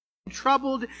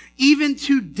troubled, even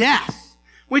to death.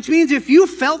 Which means if you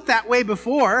felt that way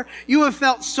before, you have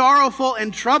felt sorrowful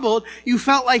and troubled, you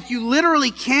felt like you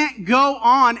literally can't go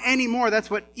on anymore. That's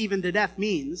what even to death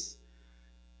means.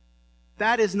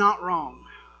 That is not wrong.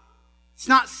 It's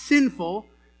not sinful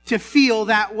to feel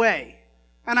that way.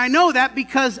 And I know that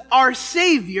because our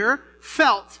Savior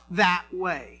felt that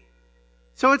way.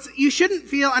 So you shouldn't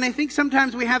feel, and I think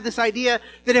sometimes we have this idea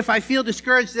that if I feel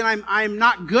discouraged, then I'm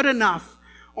not good enough,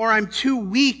 or I'm too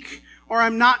weak, or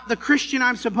I'm not the Christian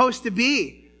I'm supposed to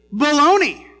be.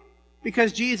 Baloney!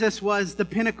 Because Jesus was the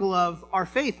pinnacle of our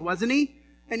faith, wasn't he?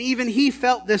 And even he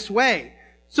felt this way.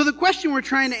 So the question we're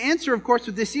trying to answer, of course,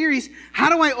 with this series, how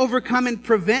do I overcome and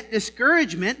prevent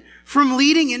discouragement from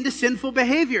leading into sinful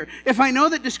behavior? If I know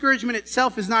that discouragement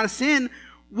itself is not a sin,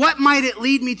 what might it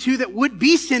lead me to that would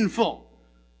be sinful?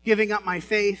 Giving up my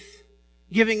faith,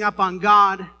 giving up on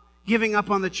God, giving up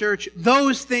on the church.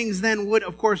 Those things then would,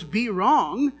 of course, be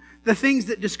wrong. The things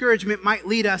that discouragement might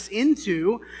lead us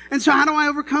into. And so how do I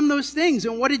overcome those things?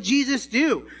 And what did Jesus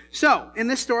do? So, in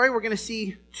this story, we're going to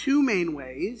see two main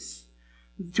ways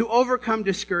to overcome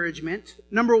discouragement.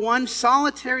 Number one,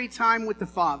 solitary time with the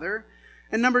Father.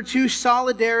 And number two,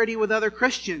 solidarity with other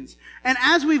Christians. And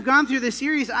as we've gone through this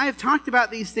series, I have talked about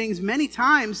these things many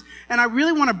times, and I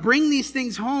really want to bring these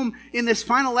things home in this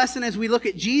final lesson as we look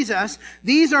at Jesus.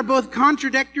 These are both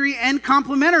contradictory and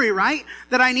complementary, right?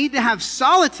 That I need to have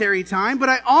solitary time, but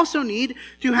I also need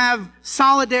to have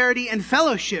solidarity and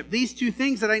fellowship. These two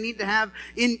things that I need to have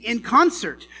in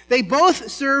concert. They both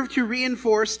serve to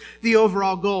reinforce the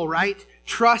overall goal, right?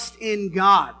 Trust in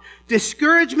God.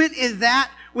 Discouragement is that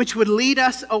which would lead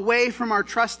us away from our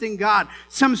trust in God.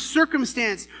 Some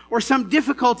circumstance or some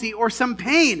difficulty or some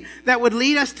pain that would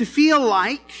lead us to feel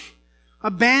like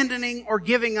abandoning or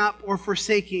giving up or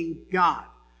forsaking God.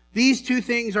 These two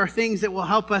things are things that will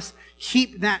help us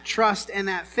keep that trust and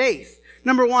that faith.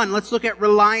 Number one, let's look at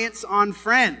reliance on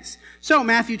friends. So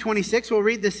Matthew 26, we'll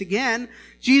read this again.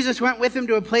 Jesus went with him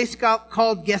to a place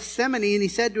called Gethsemane, and he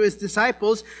said to his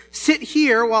disciples, "Sit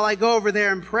here while I go over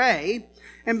there and pray."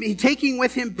 And taking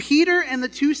with him Peter and the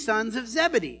two sons of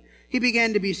Zebedee, he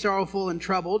began to be sorrowful and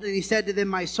troubled. And he said to them,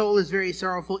 "My soul is very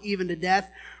sorrowful, even to death.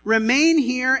 Remain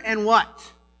here and"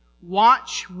 what?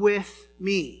 "Watch with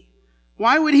me."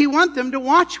 Why would he want them to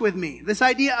watch with me? This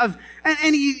idea of,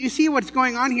 and you see what's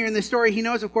going on here in this story. He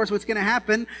knows, of course, what's going to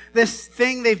happen. This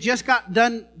thing, they've just got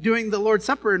done doing the Lord's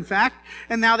Supper, in fact,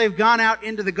 and now they've gone out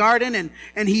into the garden,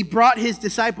 and he brought his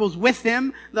disciples with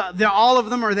him. All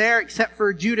of them are there except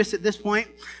for Judas at this point,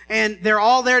 and they're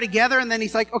all there together, and then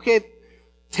he's like, okay,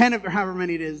 10 of, or however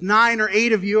many it is, 9 or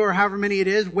 8 of you, or however many it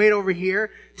is, wait over here,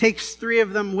 takes 3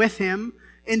 of them with him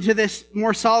into this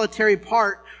more solitary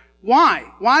part.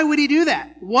 Why? Why would he do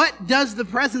that? What does the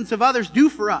presence of others do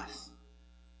for us?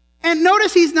 And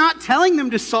notice he's not telling them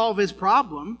to solve his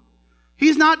problem.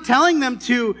 He's not telling them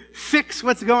to fix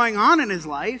what's going on in his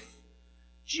life.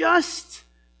 Just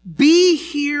be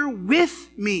here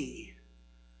with me.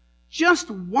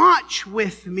 Just watch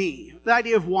with me. The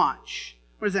idea of watch.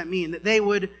 What does that mean? That they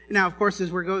would, now of course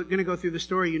as we're going to go through the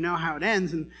story, you know how it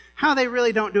ends and how they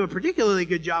really don't do a particularly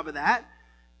good job of that.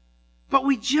 But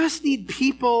we just need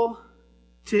people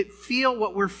to feel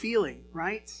what we're feeling,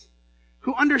 right?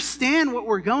 Who understand what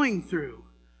we're going through.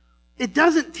 It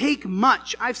doesn't take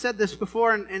much. I've said this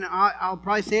before, and I'll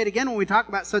probably say it again when we talk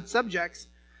about such subjects.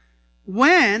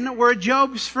 When were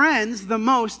Job's friends the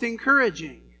most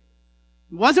encouraging?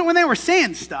 It wasn't when they were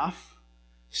saying stuff.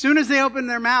 As soon as they opened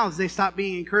their mouths, they stopped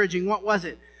being encouraging. What was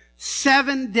it?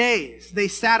 7 days they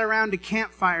sat around a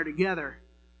campfire together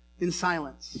in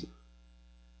silence.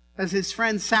 As his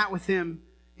friends sat with him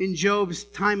in Job's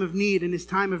time of need and his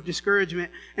time of discouragement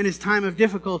and his time of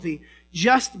difficulty,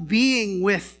 just being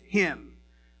with him.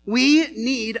 We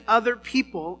need other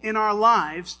people in our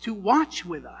lives to watch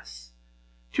with us,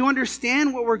 to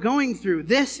understand what we're going through.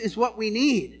 This is what we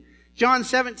need. John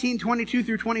 17:22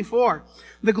 through 24.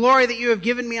 "The glory that you have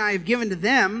given me, I have given to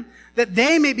them, that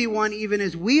they may be one even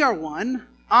as we are one.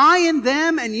 I and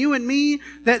them and you and me,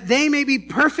 that they may be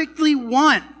perfectly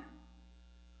one."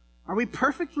 Are we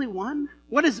perfectly one?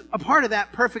 What is a part of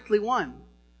that perfectly one?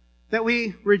 That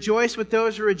we rejoice with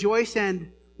those who rejoice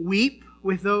and weep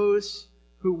with those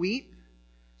who weep,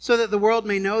 so that the world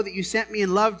may know that you sent me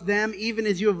and loved them even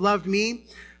as you have loved me.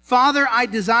 Father, I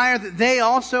desire that they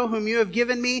also, whom you have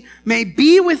given me, may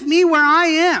be with me where I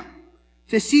am,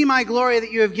 to see my glory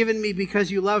that you have given me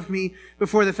because you loved me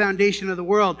before the foundation of the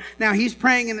world. Now, he's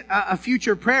praying in a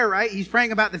future prayer, right? He's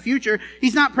praying about the future.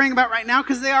 He's not praying about right now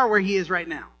because they are where he is right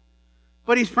now.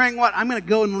 But he's praying what? I'm going to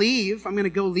go and leave. I'm going to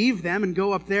go leave them and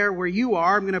go up there where you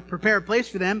are. I'm going to prepare a place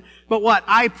for them. But what?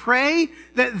 I pray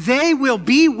that they will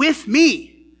be with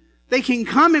me. They can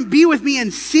come and be with me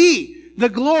and see the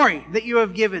glory that you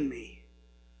have given me.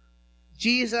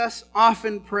 Jesus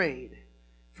often prayed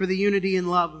for the unity and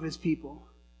love of his people,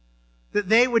 that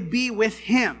they would be with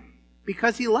him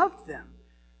because he loved them.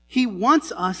 He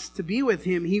wants us to be with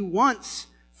him. He wants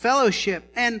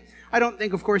fellowship. And I don't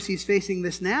think, of course, he's facing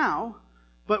this now,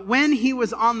 but when he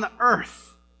was on the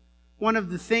earth, one of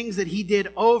the things that he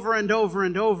did over and over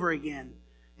and over again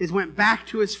is went back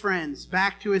to his friends,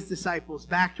 back to his disciples,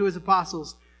 back to his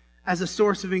apostles as a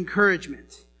source of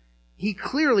encouragement. He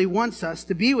clearly wants us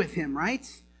to be with him, right?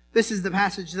 This is the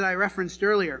passage that I referenced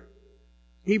earlier.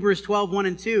 Hebrews 12:1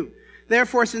 and 2.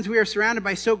 Therefore, since we are surrounded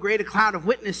by so great a cloud of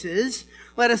witnesses,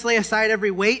 let us lay aside every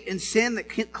weight and sin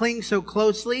that clings so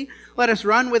closely. Let us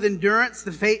run with endurance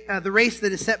the race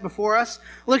that is set before us,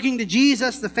 looking to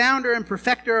Jesus, the founder and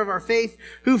perfecter of our faith,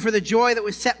 who for the joy that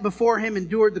was set before him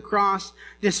endured the cross,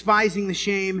 despising the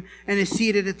shame, and is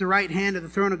seated at the right hand of the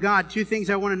throne of God. Two things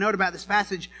I want to note about this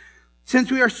passage.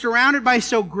 Since we are surrounded by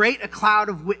so great a cloud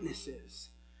of witnesses.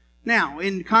 Now,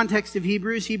 in context of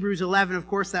Hebrews 11, of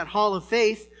course, that hall of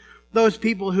faith, those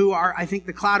people who are, I think,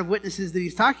 the cloud of witnesses that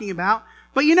he's talking about.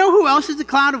 But you know who else is the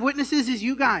cloud of witnesses? Is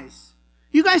you guys.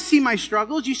 You guys see my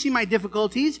struggles. You see my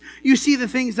difficulties. You see the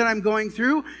things that I'm going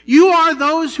through. You are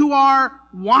those who are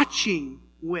watching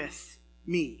with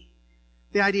me.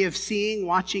 The idea of seeing,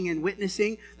 watching, and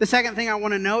witnessing. The second thing I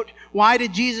want to note, why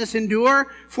did Jesus endure?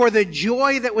 For the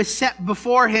joy that was set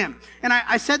before him. And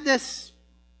I said this,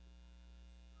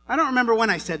 I don't remember when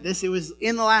I said this. It was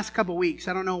in the last couple weeks.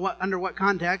 I don't know under what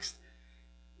context.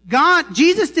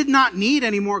 Jesus did not need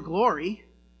any more glory.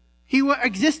 He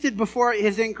existed before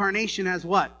his incarnation as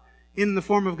what? In the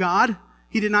form of God.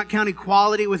 He did not count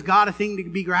equality with God a thing to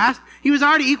be grasped. He was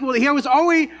already equal. He was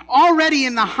already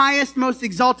in the highest, most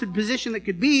exalted position that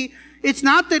could be. It's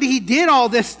not that he did all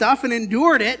this stuff and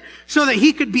endured it so that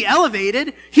he could be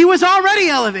elevated. He was already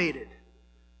elevated.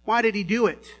 Why did he do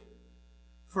it?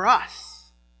 For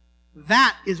us.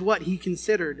 That is what he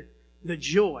considered the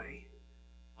joy.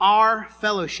 Our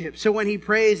fellowship. So when he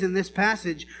prays in this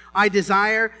passage, I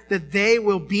desire that they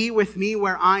will be with me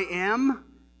where I am.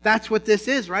 That's what this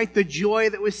is, right? The joy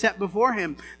that was set before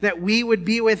him. That we would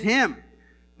be with him.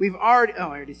 I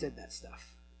already said that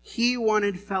stuff. He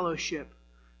wanted fellowship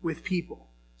with people.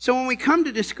 So when we come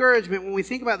to discouragement, when we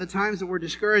think about the times that we're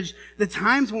discouraged, the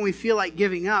times when we feel like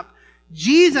giving up,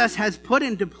 Jesus has put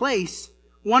into place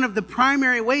one of the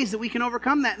primary ways that we can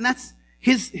overcome that. And that's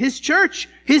his church,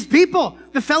 his people,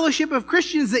 the fellowship of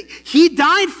Christians that he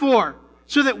died for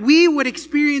so that we would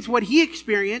experience what he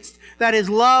experienced, that is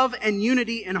love and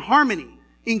unity and harmony,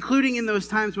 including in those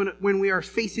times when we are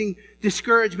facing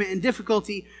discouragement and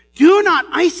difficulty. Do not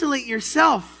isolate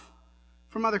yourself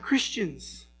from other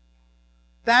Christians.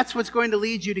 That's what's going to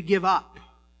lead you to give up.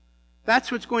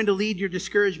 That's what's going to lead your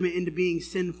discouragement into being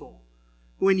sinful.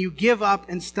 When you give up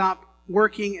and stop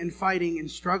working and fighting and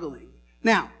struggling.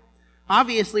 Now,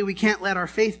 obviously, we can't let our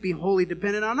faith be wholly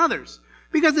dependent on others.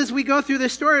 Because as we go through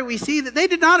this story, we see that they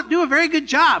did not do a very good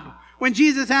job when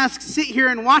Jesus asked, sit here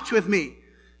and watch with me.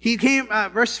 He came,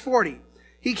 verse 40,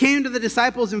 he came to the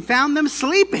disciples and found them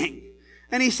sleeping.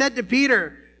 And he said to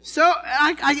Peter,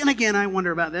 and again, I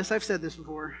wonder about this. I've said this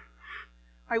before.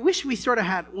 I wish we sort of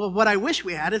had, what I wish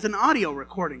we had is an audio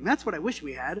recording. That's what I wish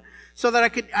we had. So that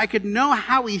I could know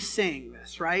how he's saying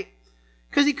this, right?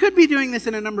 Because he could be doing this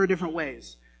in a number of different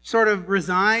ways. Sort of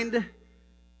resigned.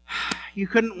 You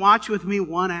couldn't watch with me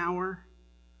 1 hour?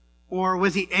 Or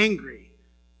was he angry?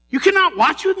 You cannot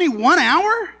watch with me 1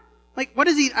 hour? Like, what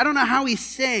is he? I don't know how he's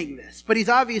saying this, but he's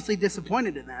obviously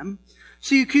disappointed in them.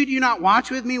 So could you not watch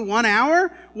with me 1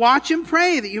 hour? Watch and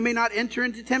pray that you may not enter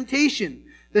into temptation.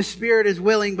 The spirit is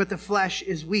willing, but the flesh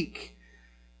is weak.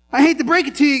 I hate to break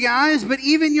it to you guys, but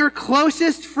even your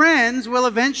closest friends will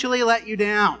eventually let you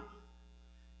down.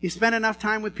 You spend enough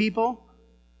time with people,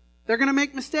 they're going to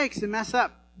make mistakes and mess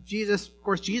up.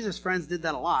 Jesus' friends did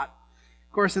that a lot.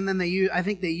 Of course, and then I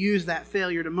think they used that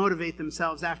failure to motivate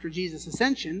themselves after Jesus'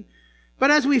 ascension. But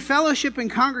as we fellowship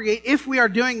and congregate, if we are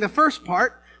doing the first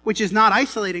part, which is not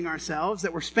isolating ourselves,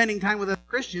 that we're spending time with other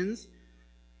Christians,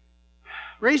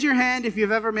 raise your hand if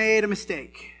you've ever made a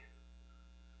mistake.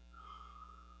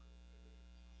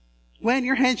 When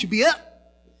your hand should be up.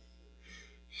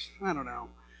 I don't know.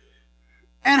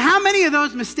 And how many of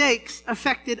those mistakes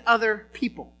affected other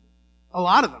people? A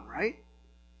lot of them, right?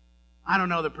 I don't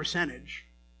know the percentage.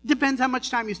 It depends how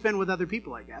much time you spend with other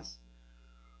people, I guess.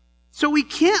 So we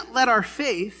can't let our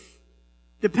faith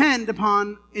depend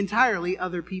upon entirely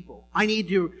other people. I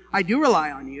do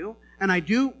rely on you, and I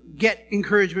do get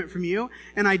encouragement from you,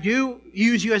 and I do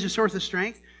use you as a source of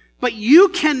strength, but you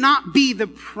cannot be the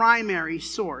primary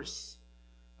source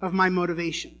of my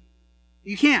motivation.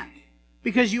 You can't,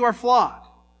 because you are flawed.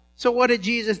 So what did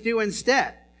Jesus do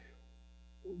instead?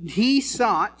 He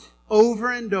sought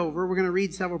over and over, we're going to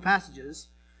read several passages,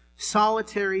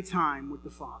 solitary time with the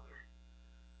Father.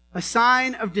 A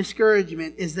sign of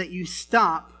discouragement is that you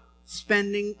stop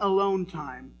spending alone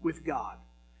time with God.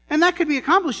 And that could be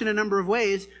accomplished in a number of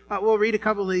ways. We'll read a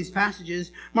couple of these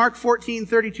passages. Mark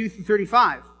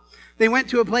 14:32-35. They went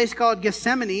to a place called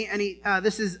Gethsemane, and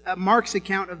this is Mark's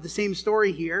account of the same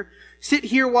story here. Sit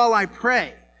here while I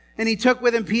pray. And he took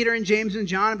with him Peter and James and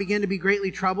John and began to be greatly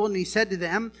troubled. And he said to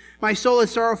them, my soul is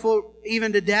sorrowful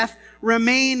even to death.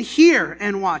 Remain here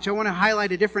and watch. I want to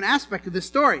highlight a different aspect of this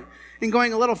story. And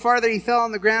going a little farther, he fell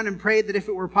on the ground and prayed that if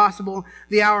it were possible,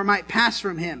 the hour might pass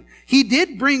from him. He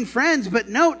did bring friends, but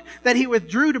note that he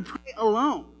withdrew to pray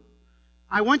alone.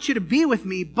 I want you to be with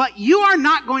me, but you are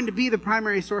not going to be the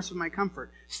primary source of my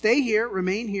comfort. Stay here,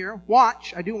 remain here,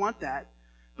 watch. I do want that.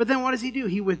 But then what does he do?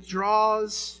 He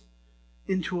withdraws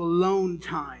into alone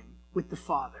time with the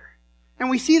Father. And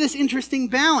we see this interesting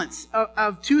balance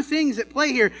of two things at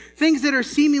play here. Things that are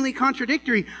seemingly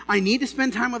contradictory. I need to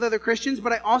spend time with other Christians,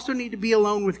 but I also need to be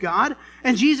alone with God.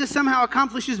 And Jesus somehow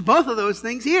accomplishes both of those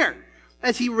things here,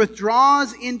 as he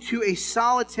withdraws into a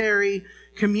solitary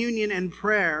communion and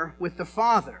prayer with the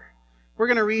Father. We're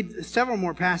going to read several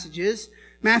more passages.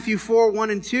 Matthew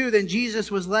 4:1-2, then Jesus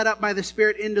was led up by the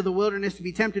Spirit into the wilderness to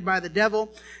be tempted by the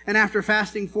devil, and after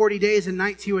fasting 40 days and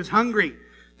nights he was hungry.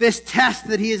 This test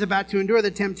that he is about to endure,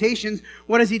 the temptations,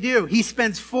 what does he do? He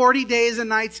spends 40 days and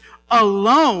nights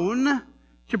alone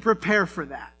to prepare for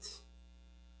that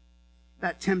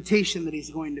temptation that he's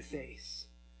going to face.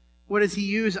 What does he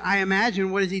use? I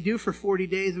imagine, what does he do for 40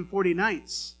 days and 40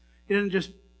 nights? He doesn't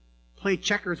just play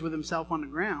checkers with himself on the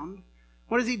ground.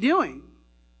 What is he doing?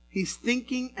 He's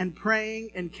thinking and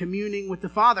praying and communing with the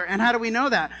Father. And how do we know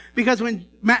that? Because when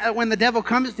the devil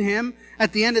comes to him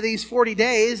at the end of these 40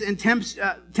 days and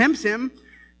tempts him,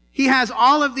 he has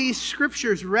all of these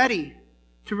scriptures ready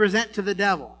to present to the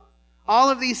devil. All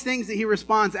of these things that he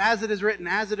responds, as it is written,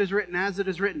 as it is written, as it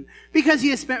is written. Because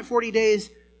he has spent 40 days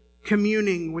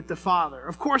communing with the Father.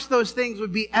 Of course, those things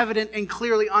would be evident and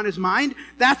clearly on his mind.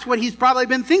 That's what he's probably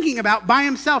been thinking about by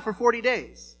himself for 40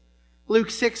 days. Luke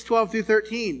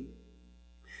 6:12-13.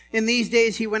 In these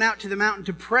days he went out to the mountain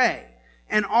to pray,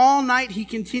 and all night he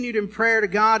continued in prayer to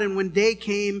God, and when day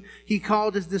came, he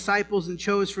called his disciples and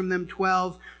chose from them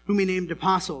 12, whom he named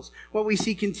apostles. What we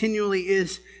see continually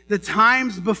is the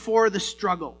times before the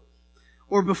struggle,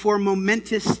 or before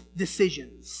momentous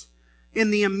decisions. In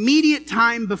the immediate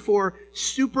time before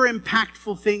super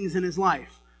impactful things in his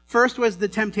life. First was the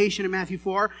temptation in Matthew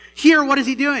 4. Here, what is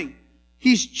he doing?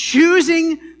 He's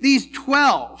choosing these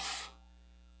 12,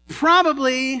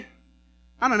 probably,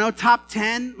 top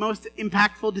 10 most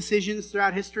impactful decisions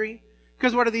throughout history.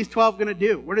 Because what are these 12 going to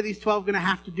do? What are these 12 going to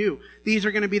have to do? These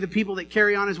are going to be the people that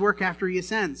carry on his work after he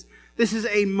ascends. This is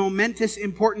a momentous,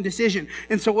 important decision.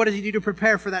 And so what does he do to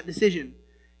prepare for that decision?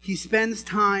 He spends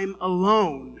time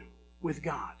alone with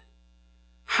God.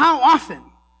 How often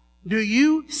do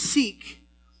you seek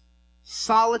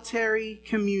solitary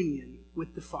communion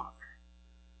with the Father?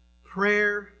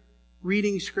 Prayer,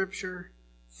 reading scripture,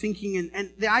 thinking,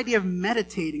 and the idea of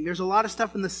meditating. There's a lot of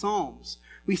stuff in the Psalms.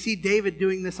 We see David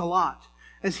doing this a lot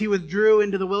as he withdrew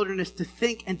into the wilderness to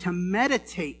think and to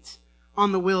meditate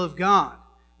on the will of God.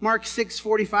 Mark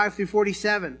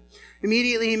 6:45-47.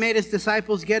 Immediately he made his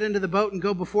disciples get into the boat and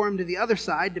go before him to the other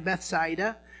side, to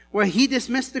Bethsaida, where he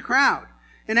dismissed the crowd.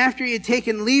 And after he had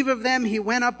taken leave of them, he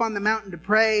went up on the mountain to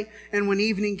pray. And when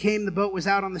evening came, the boat was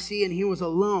out on the sea, and he was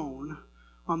alone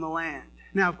on the land.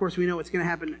 Now, of course, we know what's going to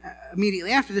happen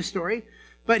immediately after this story,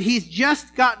 but he's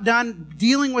just got done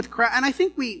dealing with crowd. And I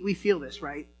think we feel this,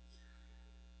 right?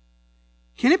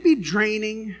 Can it be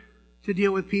draining to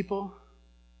deal with people?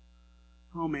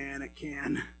 Oh man, it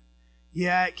can.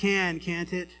 Yeah, it can,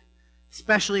 can't it?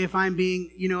 Especially if I'm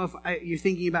being, you're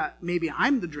thinking about maybe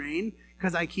I'm the drain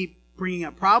because I keep bringing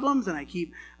up problems and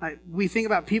we think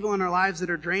about people in our lives that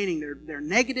are draining. They're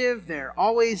negative. They're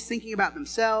always thinking about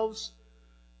themselves.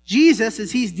 Jesus,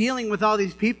 as he's dealing with all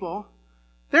these people,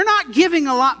 they're not giving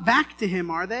a lot back to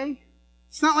him, are they?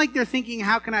 It's not like they're thinking,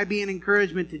 how can I be an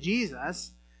encouragement to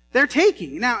Jesus? They're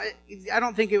taking. Now, I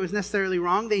don't think it was necessarily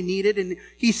wrong. They needed, and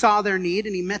he saw their need,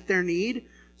 and he met their need.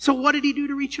 So what did he do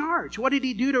to recharge? What did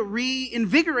he do to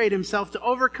reinvigorate himself, to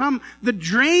overcome the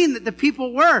drain that the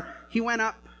people were? He went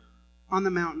up on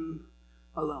the mountain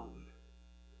alone.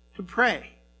 to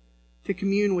pray, to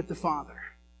commune with the Father.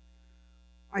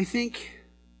 I think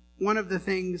one of the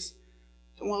things,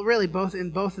 well, really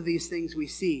in both of these things we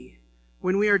see,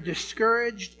 when we are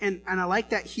discouraged, and I like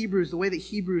that the way that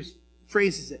Hebrews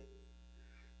phrases it,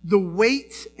 the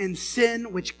weight and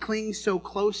sin which clings so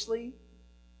closely,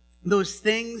 those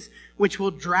things which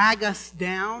will drag us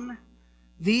down,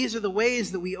 these are the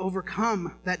ways that we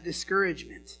overcome that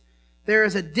discouragement. There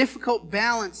is a difficult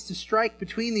balance to strike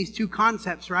between these two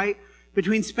concepts, right?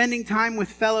 Between spending time with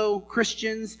fellow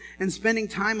Christians and spending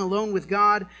time alone with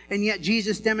God, and yet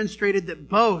Jesus demonstrated that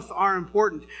both are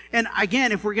important. And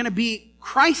again, if we're going to be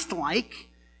Christ-like,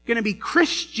 going to be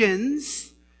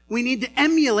Christians, we need to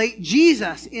emulate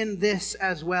Jesus in this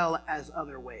as well as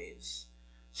other ways.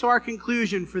 So our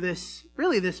conclusion for this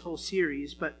whole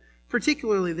series, but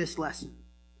particularly this lesson.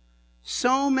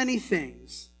 So many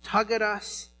things tug at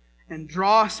us and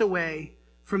draw us away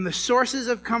from the sources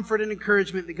of comfort and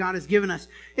encouragement that God has given us.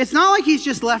 It's not like He's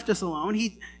just left us alone.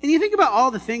 And you think about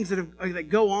all the things that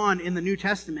go on in the New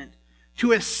Testament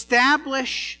to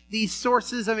establish these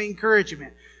sources of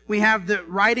encouragement. We have the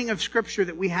writing of Scripture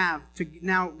that we have to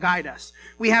now guide us.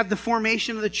 We have the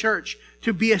formation of the church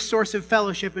to be a source of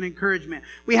fellowship and encouragement.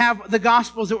 We have the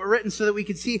Gospels that were written so that we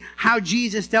could see how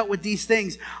Jesus dealt with these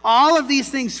things. All of these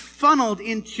things funneled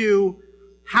into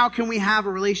how can we have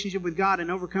a relationship with God and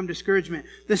overcome discouragement.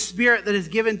 The Spirit that is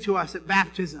given to us at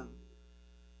baptism.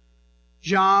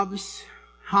 Jobs,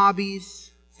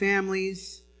 hobbies,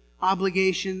 families,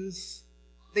 obligations,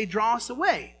 they draw us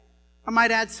away. I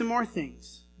might add some more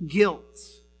things. Guilt.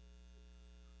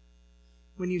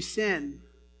 When you sin,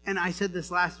 and I said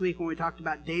this last week when we talked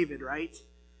about David, right?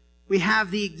 We have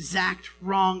the exact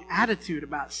wrong attitude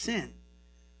about sin.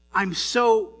 I'm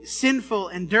so sinful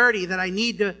and dirty that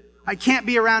I can't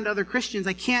be around other Christians.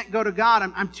 I can't go to God.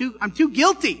 I'm too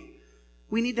guilty.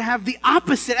 We need to have the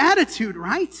opposite attitude,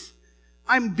 right?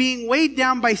 I'm being weighed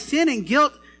down by sin and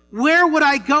guilt. Where would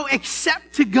I go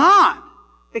except to God?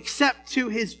 Except to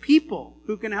His people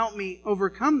who can help me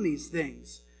overcome these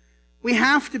things. We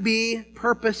have to be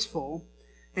purposeful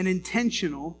and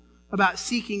intentional about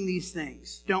seeking these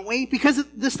things, don't we? Because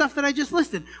of the stuff that I just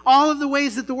listed. All of the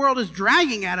ways that the world is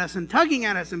dragging at us and tugging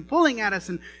at us and pulling at us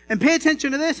and pay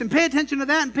attention to this and pay attention to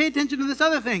that and pay attention to this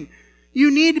other thing. You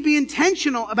need to be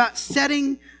intentional about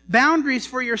setting boundaries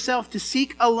for yourself to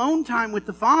seek alone time with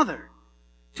the Father,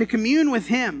 to commune with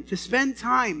Him, to spend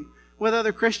time with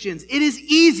other Christians. It is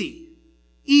easy.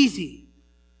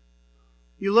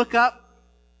 You look up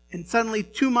and suddenly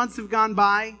 2 months have gone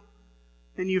by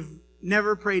and you've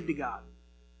never prayed to God.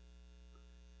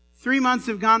 3 months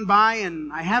have gone by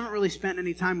and I haven't really spent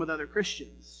any time with other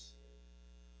Christians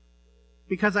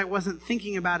because I wasn't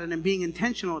thinking about it and being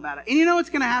intentional about it. And you know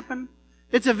what's going to happen?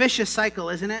 It's a vicious cycle,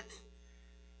 isn't it?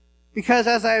 Because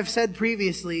as I have said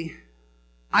previously,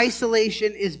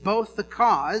 isolation is both the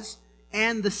cause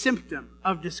and the symptom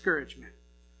of discouragement.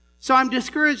 So I'm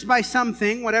discouraged by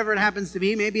something, whatever it happens to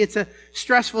be. Maybe it's a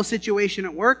stressful situation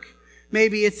at work.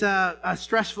 Maybe it's an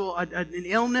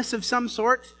illness of some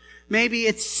sort. Maybe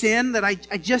it's sin that I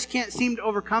just can't seem to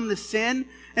overcome the sin,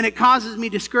 and it causes me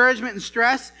discouragement and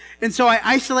stress. And so I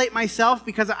isolate myself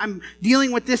because I'm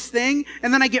dealing with this thing,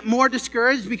 and then I get more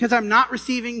discouraged because I'm not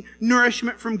receiving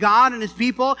nourishment from God and His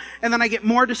people, and then I get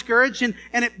more discouraged,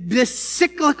 and this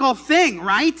cyclical thing,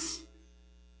 right?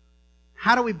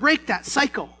 How do we break that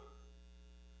cycle?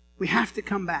 We have to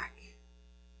come back.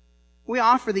 We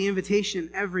offer the invitation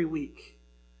every week.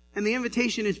 And the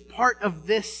invitation is part of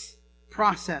this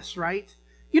process, right?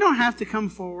 You don't have to come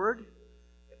forward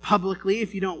publicly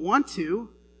if you don't want to,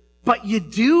 but you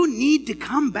do need to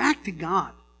come back to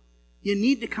God. You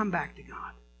need to come back to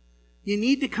God. You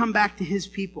need to come back to His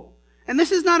people. And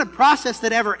this is not a process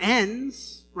that ever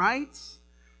ends, right?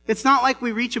 It's not like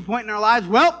we reach a point in our lives,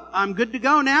 well, I'm good to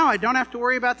go now. I don't have to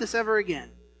worry about this ever again.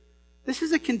 This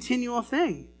is a continual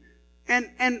thing. And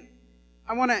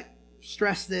I want to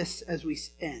stress this as we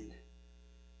end.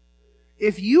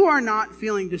 If you are not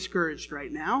feeling discouraged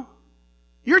right now,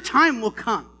 your time will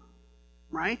come,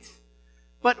 right?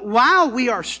 But while we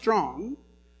are strong,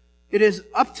 it is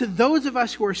up to those of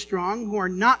us who are strong, who are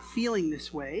not feeling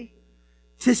this way,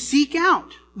 to seek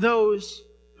out those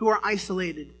who are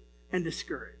isolated and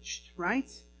discouraged, right?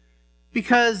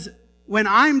 Because when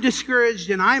I'm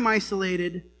discouraged and I'm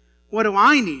isolated, what do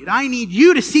I need? I need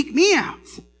you to seek me out.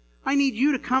 I need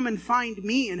you to come and find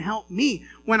me and help me.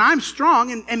 When I'm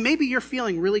strong, and maybe you're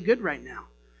feeling really good right now.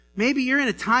 Maybe you're in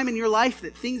a time in your life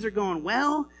that things are going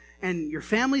well, and your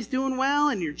family's doing well,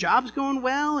 and your job's going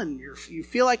well, and you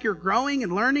feel like you're growing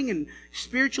and learning and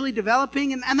spiritually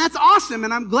developing, and that's awesome,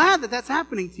 and I'm glad that that's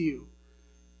happening to you.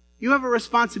 You have a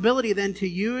responsibility then to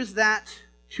use that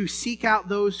to seek out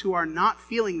those who are not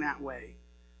feeling that way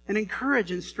and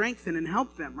encourage and strengthen and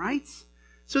help them, right?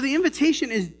 So the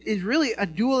invitation is really a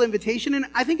dual invitation, and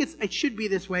I think it should be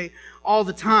this way all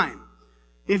the time.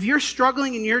 If you're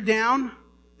struggling and you're down,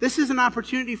 this is an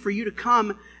opportunity for you to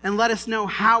come and let us know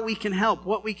how we can help,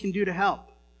 what we can do to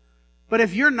help. But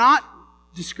if you're not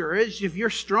discouraged, if you're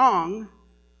strong,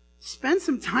 spend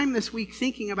some time this week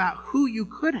thinking about who you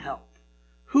could help,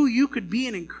 who you could be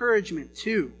an encouragement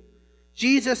to.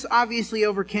 Jesus obviously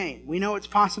overcame. We know it's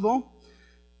possible.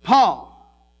 Paul,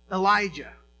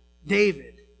 Elijah,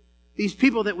 David, these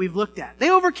people that we've looked at, they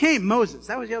overcame Moses.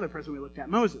 That was the other person we looked at,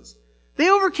 Moses. They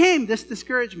overcame this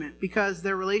discouragement because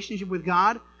their relationship with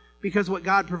God, because what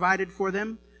God provided for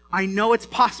them. I know it's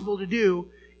possible to do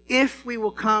if we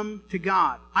will come to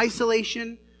God.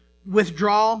 Isolation,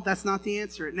 withdrawal, that's not the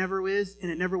answer. It never is,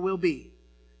 and it never will be.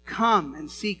 Come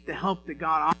and seek the help that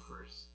God offers.